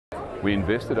We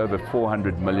invested over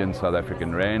 400 million South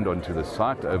African rand onto the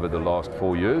site over the last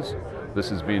 4 years. This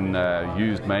has been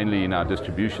used mainly in our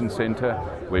distribution center,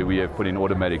 where we have put in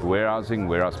automatic warehousing,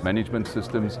 warehouse management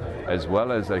systems, as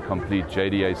well as a complete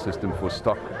JDA system for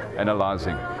stock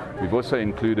analyzing. We've also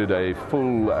included a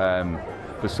full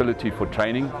facility for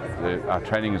training. Our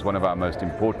training is one of our most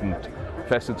important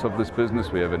facets of this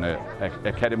business. We have an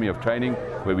academy of training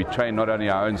where we train not only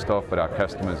our own staff but our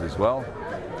customers as well.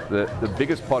 The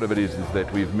biggest part of it is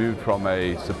that we've moved from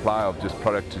a supply of just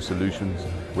product to solutions,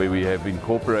 where we have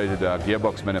incorporated our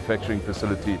gearbox manufacturing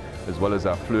facility as well as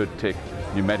our fluid tech,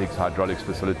 pneumatics, hydraulics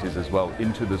facilities as well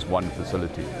into this one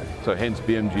facility. So hence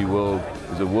BMG World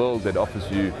is a world that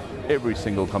offers you every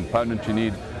single component you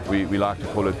need. We like to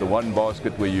call it the one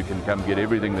basket, where you can come get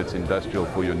everything that's industrial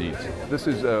for your needs. This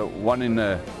is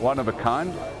one of a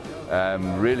kind.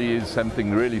 Really is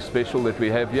something really special that we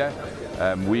have here.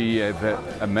 We have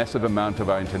a massive amount of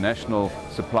our international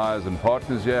suppliers and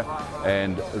partners here,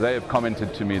 and they have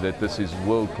commented to me that this is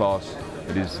world class.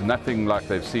 It is nothing like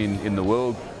they've seen in the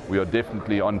world. We are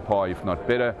definitely on par, if not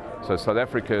better. So South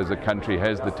Africa as a country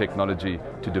has the technology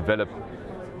to develop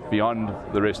beyond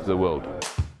the rest of the world.